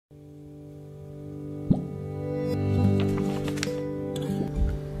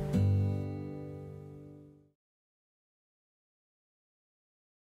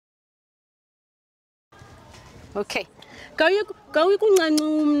Okay. Gawi kuncanca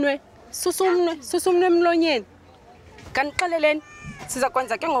umnwe. Susumnwe emlonyeni. Kanixeleleni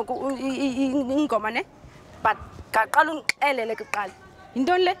sizakwenza ke ngoku ingoma ne? But qaqala ungixelele kuqala.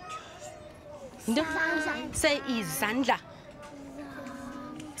 Yintoni le? Into say izandla.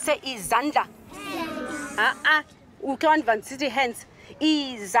 Say izandla. You can't even see the hands.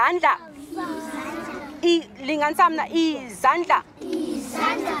 Izandla. Lingansamna izandla.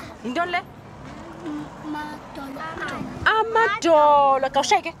 Yintoni le? Amadolo.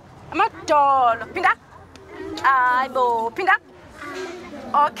 Kawusheke. Amadolo. Pinda. Ayibo. Pinda.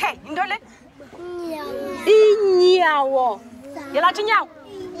 Okay. Yintoni le? Inyawo. Yelathi inyawo.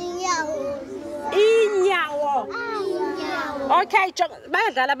 Inyawo. Okay,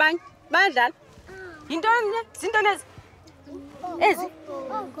 bayadlala abanye. Bayadlala. Yintoni le? Zintoni ezi? Ezi?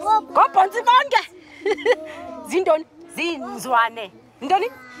 Ngobhontsi bonke. Zintoni? Zinzwane. Yintoni?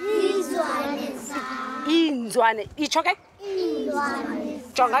 Inzwane. Itsho ke?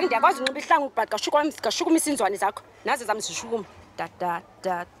 Jonga ndiyakwazi unxiba ihlangu but kashukumisa iinzwane zakho. Nazi zam zishukuma. Da.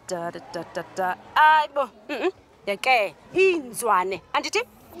 Ayibo. Yeke. Inzwane. Andithi?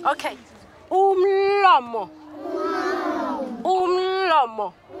 Okay. Umlomo.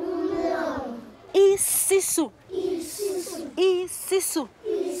 Isisu.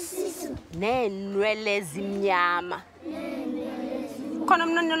 Neenwele ezimnyama. Kukhona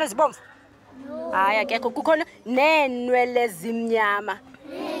neenwele ezibomvu? Hayi akekho kukhona neenwele ezimnyama.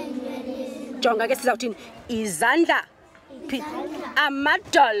 Jonga ke sizawuthini? Izandla.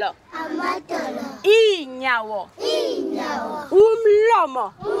 Amadolo. Inyawo.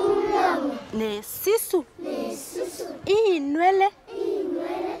 Umlomo. Nesisu. Iinwele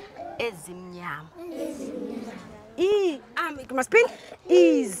ezimnyama. Maspin.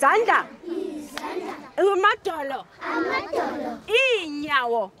 Izandla. Amadolo.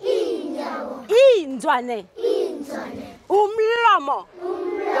 Inyawo. Inzwane. Umlomo.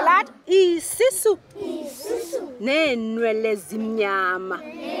 Yolathi isisu. Neenwele ezimnyama.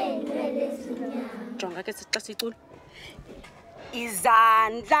 Jonga ke xa sicula.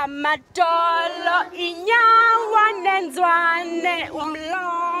 Izandla, amadolo, inyawo nenzwane,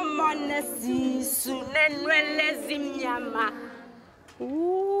 umlomo nesisu, neenwele ezimnyama.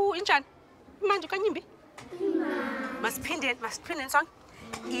 Injani? Manje kanyimbi? Masiphinde song.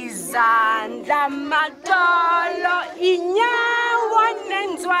 Izandla, amadolo, inyawo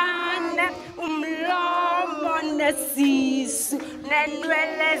nenzwane, umlomo nesisu,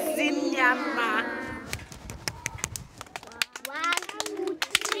 neenwele ezimnyama.